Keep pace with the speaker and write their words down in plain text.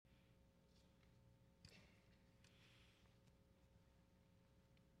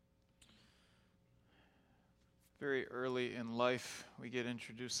Very early in life, we get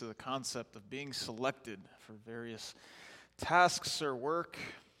introduced to the concept of being selected for various tasks or work.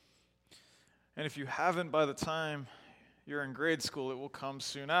 And if you haven't by the time you're in grade school, it will come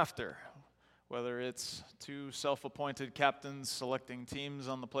soon after. Whether it's two self-appointed captains selecting teams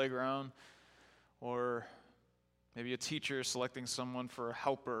on the playground, or maybe a teacher selecting someone for a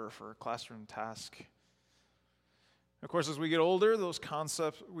helper for a classroom task. Of course, as we get older,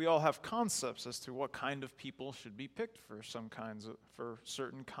 we all have concepts as to what kind of people should be picked for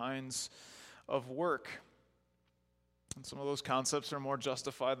certain kinds of work. And some of those concepts are more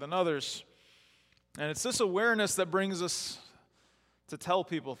justified than others. And it's this awareness that brings us to tell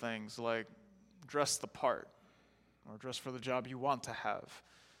people things like dress the part or dress for the job you want to have,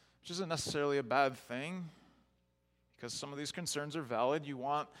 which isn't necessarily a bad thing because some of these concerns are valid. You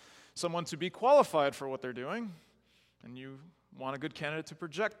want someone to be qualified for what they're doing, and you want a good candidate to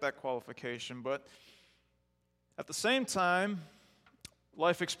project that qualification. But at the same time,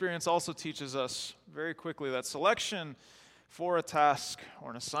 life experience also teaches us very quickly that selection for a task or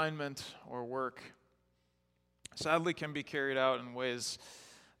an assignment or work sadly can be carried out in ways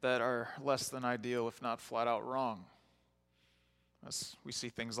that are less than ideal, if not flat out wrong. As we see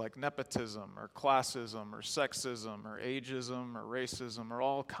things like nepotism or classism or sexism or ageism or racism or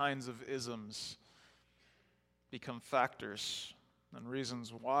all kinds of isms become factors and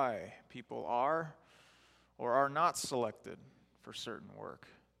reasons why people are or are not selected for certain work.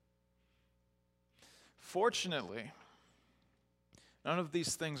 Fortunately, none of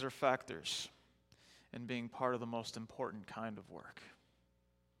these things are factors in being part of the most important kind of work.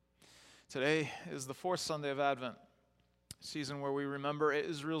 Today is the fourth Sunday of Advent, a season where we remember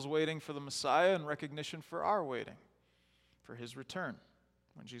Israel's waiting for the Messiah and recognition for our waiting for his return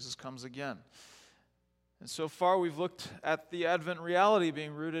when Jesus comes again. And so far, we've looked at the Advent reality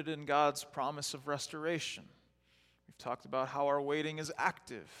being rooted in God's promise of restoration. We've talked about how our waiting is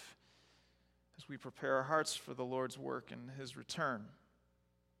active as we prepare our hearts for the Lord's work and his return.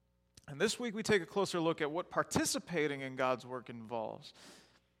 And this week, we take a closer look at what participating in God's work involves.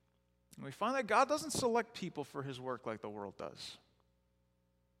 And we find that God doesn't select people for his work like the world does.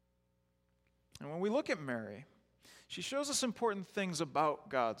 And when we look at Mary, she shows us important things about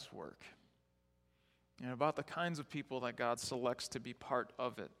God's work and about the kinds of people that God selects to be part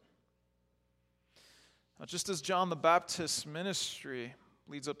of it. Now, just as John the Baptist's ministry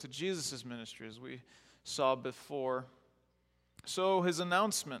leads up to Jesus' ministry, as we saw before, so his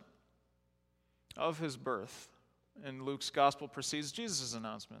announcement of his birth in Luke's gospel precedes Jesus'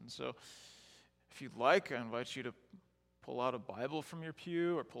 announcement. So if you'd like, I invite you to pull out a Bible from your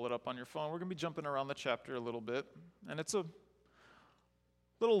pew or pull it up on your phone. We're going to be jumping around the chapter a little bit, and it's a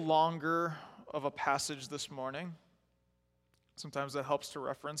little longer of a passage this morning. Sometimes that helps to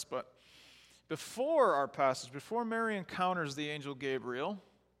reference, but before our passage, before Mary encounters the angel Gabriel,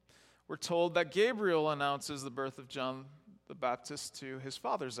 we're told that Gabriel announces the birth of John the Baptist to his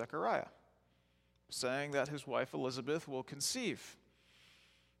father Zechariah, saying that his wife Elizabeth will conceive,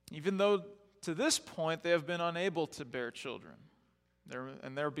 even though to this point they have been unable to bear children.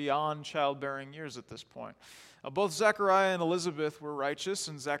 They're beyond childbearing years at this point. Both Zechariah and Elizabeth were righteous,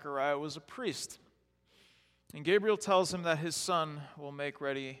 and Zechariah was a priest. And Gabriel tells him that his son will make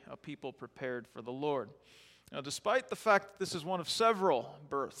ready a people prepared for the Lord. Now, despite the fact that this is one of several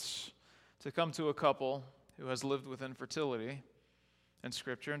births to come to a couple who has lived with infertility in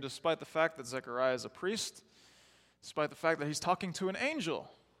Scripture, and despite the fact that Zechariah is a priest, despite the fact that he's talking to an angel,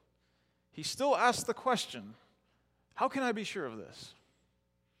 he still asks the question, how can I be sure of this?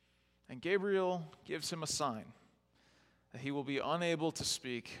 And Gabriel gives him a sign that he will be unable to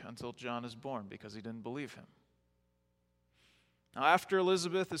speak until John is born because he didn't believe him. Now, after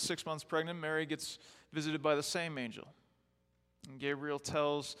Elizabeth is 6 months pregnant, Mary gets visited by the same angel. And Gabriel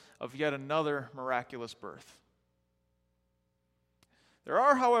tells of yet another miraculous birth. There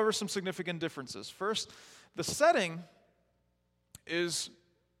are, however, some significant differences. First, the setting is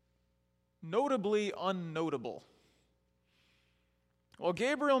notably unnotable. While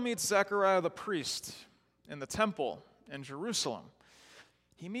Gabriel meets Zechariah the priest in the temple in Jerusalem,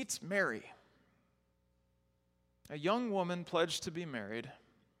 he meets Mary, a young woman pledged to be married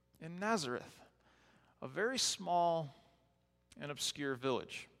in Nazareth, a very small and obscure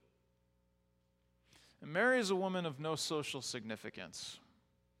village. And Mary is a woman of no social significance,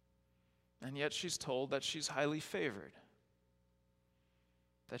 and yet she's told that she's highly favored,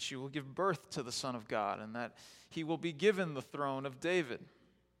 that she will give birth to the Son of God, and that he will be given the throne of David,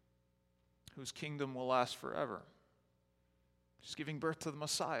 whose kingdom will last forever. She's giving birth to the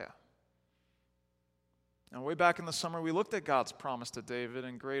Messiah. Now, way back in the summer, we looked at God's promise to David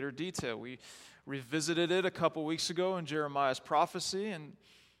in greater detail. We revisited it a couple weeks ago in Jeremiah's prophecy, and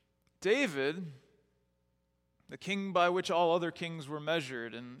David, the king by which all other kings were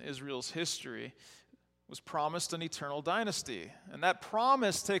measured in Israel's history, was promised an eternal dynasty. And that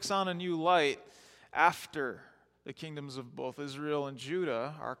promise takes on a new light after the kingdoms of both Israel and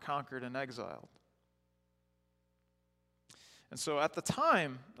Judah are conquered and exiled. And so at the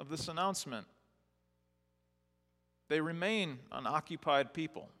time of this announcement, they remain an occupied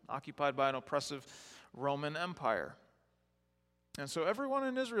people, occupied by an oppressive Roman Empire. And so everyone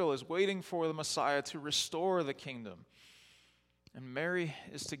in Israel is waiting for the Messiah to restore the kingdom. And Mary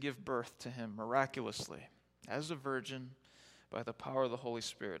is to give birth to him miraculously, as a virgin, by the power of the Holy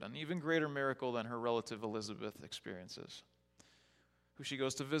Spirit, an even greater miracle than her relative Elizabeth experiences, who she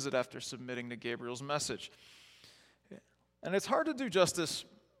goes to visit after submitting to Gabriel's message. And it's hard to do justice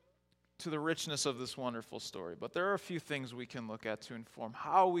to the richness of this wonderful story, but there are a few things we can look at to inform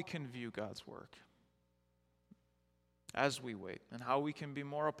how we can view God's work as we wait, and how we can be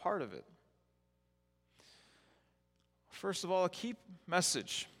more a part of it. First of all, a key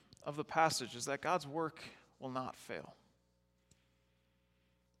message of the passage is that God's work will not fail.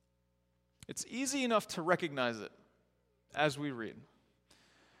 It's easy enough to recognize it as we read.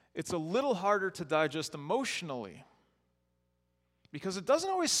 It's a little harder to digest emotionally, because it doesn't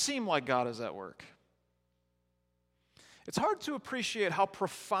always seem like God is at work. It's hard to appreciate how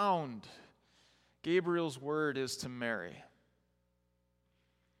profound Gabriel's word is to Mary.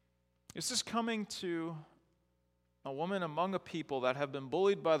 This is coming to a woman among a people that have been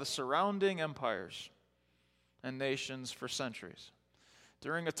bullied by the surrounding empires and nations for centuries,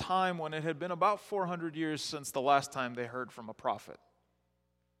 during a time when it had been about 400 years since the last time they heard from a prophet.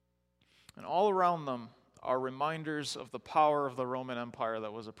 And all around them are reminders of the power of the Roman Empire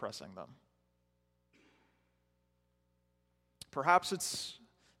that was oppressing them. Perhaps it's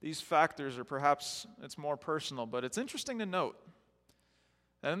these factors, or perhaps it's more personal, but it's interesting to note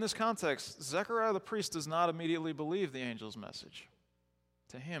that in this context, Zechariah the priest does not immediately believe the angel's message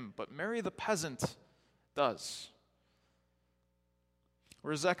to him, but Mary the peasant does.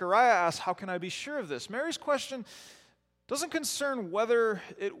 Where Zechariah asks, "How can I be sure of this?" Mary's question doesn't concern whether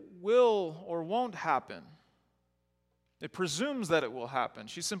it will or won't happen. It presumes that it will happen.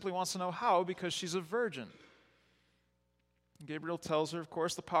 She simply wants to know how, because she's a virgin. Gabriel tells her, of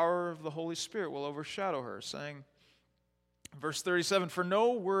course, the power of the Holy Spirit will overshadow her, saying, verse 37, "For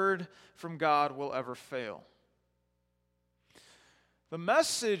no word from God will ever fail." The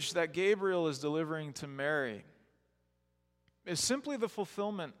message that Gabriel is delivering to Mary is simply the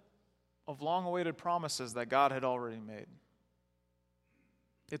fulfillment of long-awaited promises that God had already made.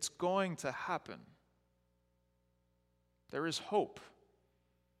 It's going to happen. There is hope.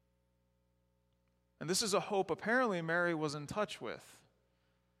 And this is a hope apparently Mary was in touch with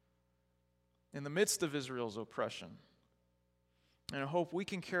in the midst of Israel's oppression. And a hope we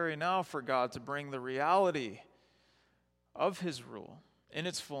can carry now for God to bring the reality of his rule in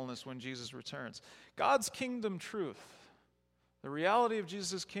its fullness when Jesus returns. God's kingdom truth, the reality of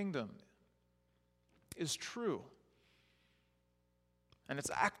Jesus' kingdom, is true. And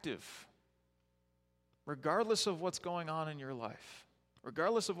it's active, regardless of what's going on in your life,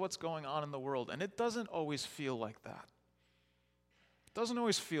 regardless of what's going on in the world. And it doesn't always feel like that. It doesn't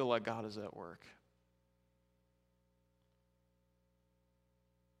always feel like God is at work.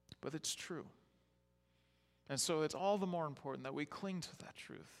 But it's true. And so it's all the more important that we cling to that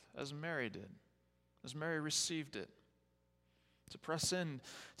truth, as Mary did, as Mary received it, to press in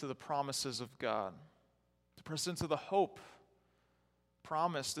to the promises of God, to press into the hope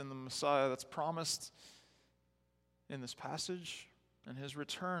promised in the Messiah, that's promised in this passage, and his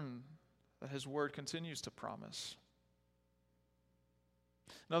return that his word continues to promise.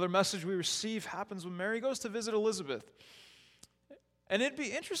 Another message we receive happens when Mary goes to visit Elizabeth. And it'd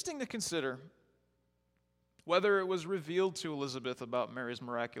be interesting to consider whether it was revealed to Elizabeth about Mary's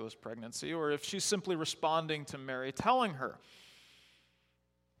miraculous pregnancy, or if she's simply responding to Mary telling her.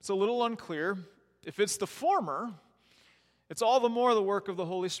 It's a little unclear. If it's the former, it's all the more the work of the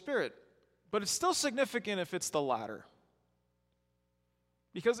Holy Spirit. But it's still significant if it's the latter,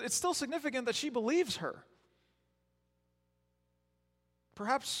 because it's still significant that she believes her.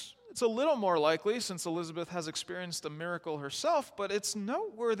 Perhaps it's a little more likely since Elizabeth has experienced a miracle herself, but it's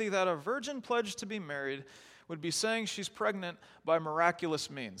noteworthy that a virgin pledged to be married would be saying she's pregnant by miraculous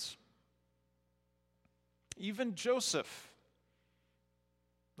means. Even Joseph,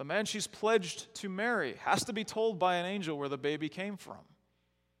 the man she's pledged to marry, has to be told by an angel where the baby came from.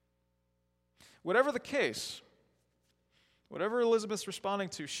 Whatever the case, whatever Elizabeth's responding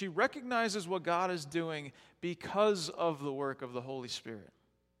to, she recognizes what God is doing because of the work of the Holy Spirit.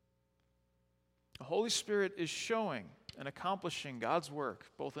 The Holy Spirit is showing and accomplishing God's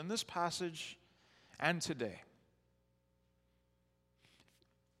work, both in this passage and today.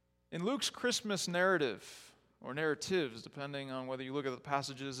 In Luke's Christmas narrative, or narratives, depending on whether you look at the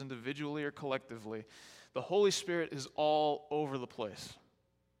passages individually or collectively, the Holy Spirit is all over the place.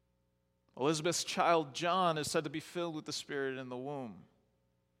 Elizabeth's child, John, is said to be filled with the Spirit in the womb.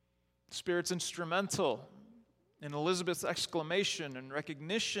 The Spirit's instrumental in Elizabeth's exclamation and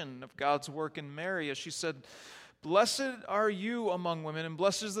recognition of God's work in Mary, as she said, "Blessed are you among women, and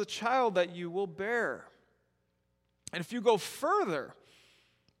blessed is the child that you will bear." And if you go further,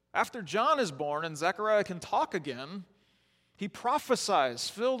 after John is born and Zechariah can talk again, he prophesies,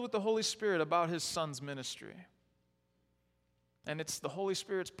 filled with the Holy Spirit, about his son's ministry. And it's the Holy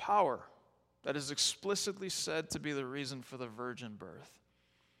Spirit's power that is explicitly said to be the reason for the virgin birth.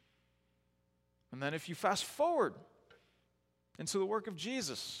 And then if you fast forward into the work of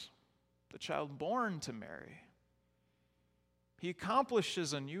Jesus, the child born to Mary, he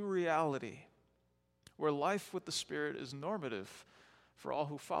accomplishes a new reality where life with the Spirit is normative for all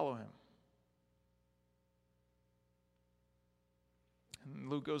who follow him. And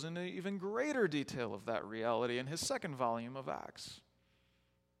Luke goes into even greater detail of that reality in his second volume of Acts.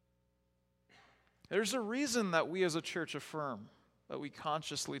 There's a reason that we as a church affirm that we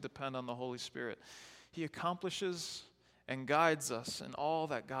consciously depend on the Holy Spirit. He accomplishes and guides us in all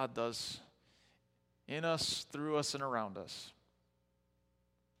that God does in us, through us, and around us.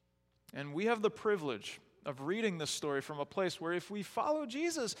 And we have the privilege of reading this story from a place where if we follow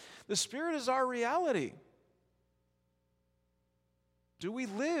Jesus, the Spirit is our reality. Do we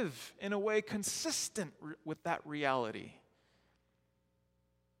live in a way consistent with that reality?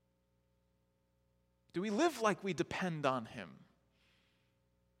 Do we live like we depend on him?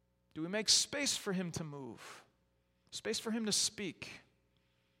 Do we make space for him to move? Space for him to speak?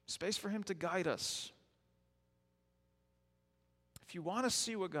 Space for him to guide us? If you want to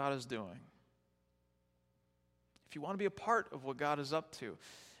see what God is doing, if you want to be a part of what God is up to,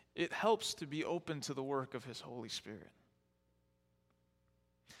 it helps to be open to the work of his Holy Spirit.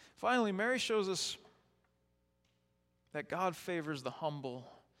 Finally, Mary shows us that God favors the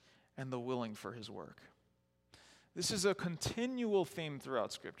humble and the willing for his work. This is a continual theme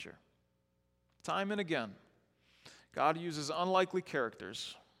throughout Scripture. Time and again, God uses unlikely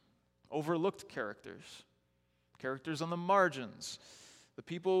characters, overlooked characters, characters on the margins, the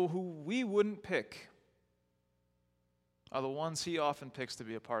people who we wouldn't pick are the ones he often picks to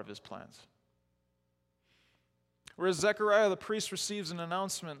be a part of his plans. Whereas Zechariah the priest receives an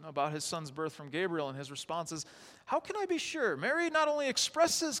announcement about his son's birth from Gabriel, and his response is, "How can I be sure?" Mary not only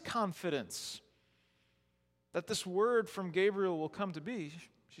expresses confidence that this word from Gabriel will come to be,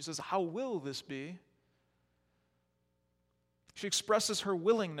 she says, "How will this be?" She expresses her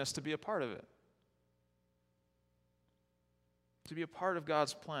willingness to be a part of it, to be a part of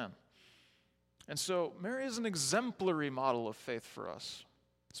God's plan. And so Mary is an exemplary model of faith for us,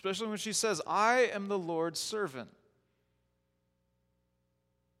 especially when she says, "I am the Lord's servant.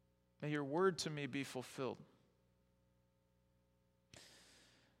 May your word to me be fulfilled."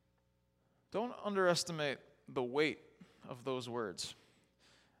 Don't underestimate the weight of those words.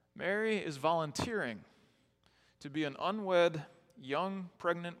 Mary is volunteering to be an unwed, young,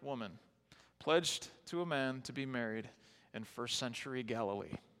 pregnant woman pledged to a man to be married in first century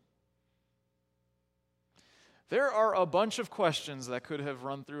Galilee. There are a bunch of questions that could have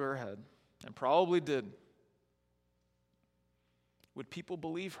run through her head, and probably did. Would people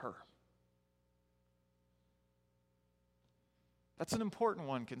believe her? That's an important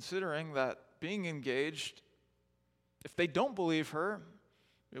one, considering that being engaged, if they don't believe her,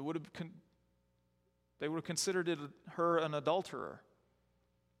 they would have considered her an adulterer.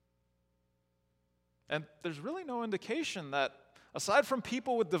 And there's really no indication that, aside from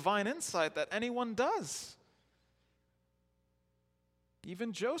people with divine insight, that anyone does.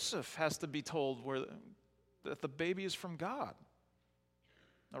 Even Joseph has to be told that the baby is from God,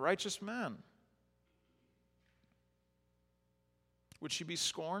 a righteous man. Would she be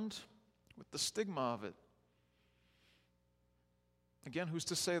scorned with the stigma of it? Again, who's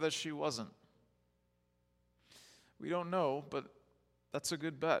to say that she wasn't? We don't know, but that's a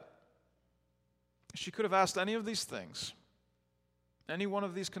good bet. She could have asked any of these things. Any one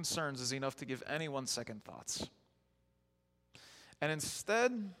of these concerns is enough to give anyone second thoughts. And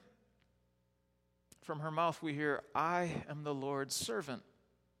instead, from her mouth we hear, "I am the Lord's servant."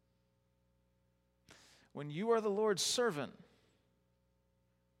 When you are the Lord's servant,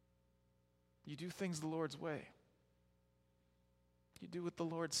 you do things the Lord's way. You do what the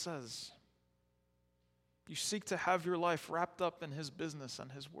Lord says. You seek to have your life wrapped up in His business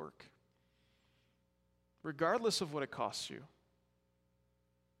and His work, regardless of what it costs you,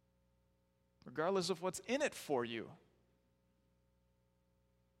 regardless of what's in it for you.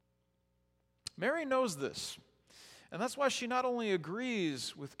 Mary knows this, and that's why she not only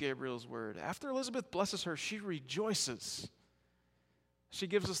agrees with Gabriel's word. After Elizabeth blesses her, she rejoices. She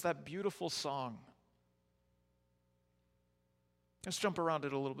gives us that beautiful song. Let's jump around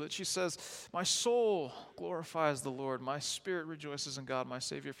it a little bit. She says, "My soul glorifies the Lord. My spirit rejoices in God, my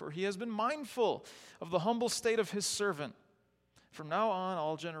Savior, for He has been mindful of the humble state of His servant. From now on,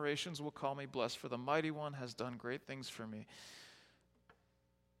 all generations will call me blessed, for the Mighty One has done great things for me.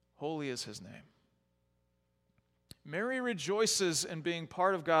 Holy is His name." Mary rejoices in being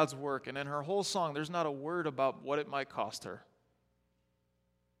part of God's work, and in her whole song, there's not a word about what it might cost her.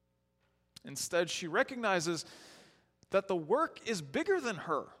 Instead, she recognizes that the work is bigger than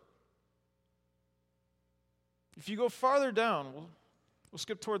her. If you go farther down, we'll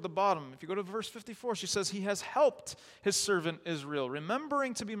skip toward the bottom. If you go to verse 54, she says, "He has helped His servant Israel,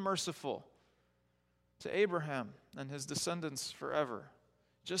 remembering to be merciful to Abraham and his descendants forever,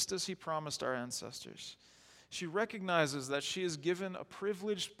 just as He promised our ancestors." She recognizes that she is given a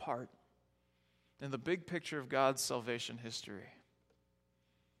privileged part in the big picture of God's salvation history.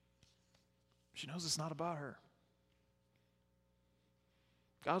 She knows it's not about her.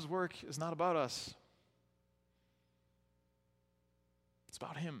 God's work is not about us. It's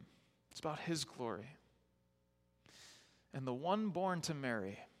about Him. It's about His glory. And the one born to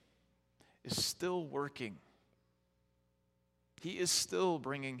Mary is still working. He is still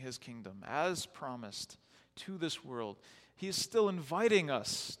bringing His kingdom, as promised, to this world. He is still inviting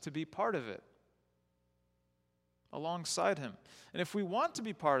us to be part of it, alongside Him. And if we want to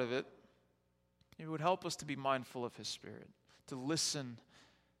be part of it, it would help us to be mindful of His Spirit, to listen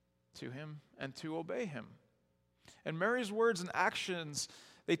to Him and to obey Him. And Mary's words and actions,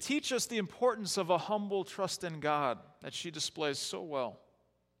 they teach us the importance of a humble trust in God that she displays so well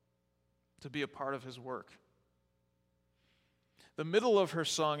to be a part of His work. The middle of her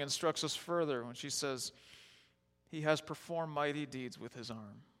song instructs us further when she says, "He has performed mighty deeds with His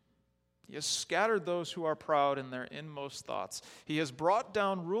arm. He has scattered those who are proud in their inmost thoughts. He has brought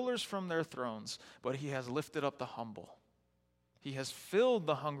down rulers from their thrones, but He has lifted up the humble. He has filled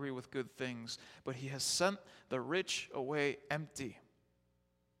the hungry with good things, but He has sent the rich away empty."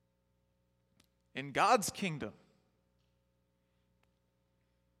 In God's kingdom,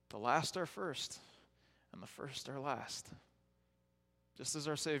 the last are first, and the first are last, just as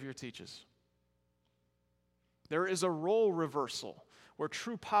our Savior teaches. There is a role reversal where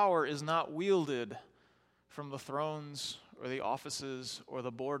true power is not wielded from the thrones or the offices or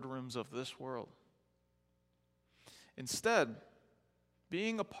the boardrooms of this world. Instead,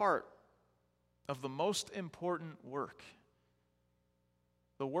 being a part of the most important work,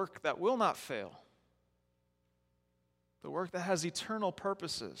 the work that will not fail, the work that has eternal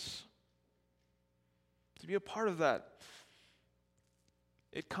purposes, to be a part of that,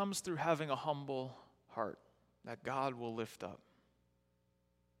 it comes through having a humble heart that God will lift up.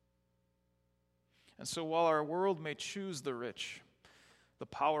 And so while our world may choose the rich, the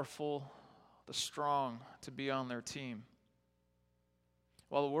powerful, the strong to be on their team,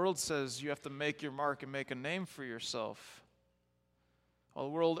 while the world says you have to make your mark and make a name for yourself, while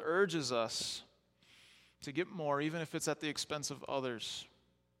the world urges us to get more, even if it's at the expense of others,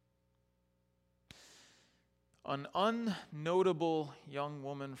 an unnotable young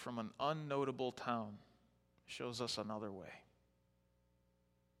woman from an unnotable town shows us another way.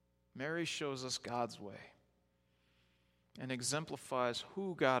 Mary shows us God's way and exemplifies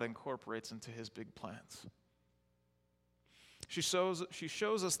who God incorporates into His big plans. She shows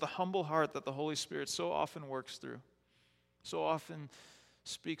us the humble heart that the Holy Spirit so often works through, so often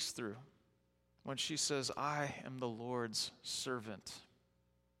speaks through, when she says, "I am the Lord's servant."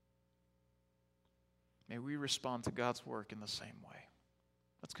 May we respond to God's work in the same way.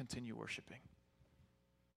 Let's continue worshiping.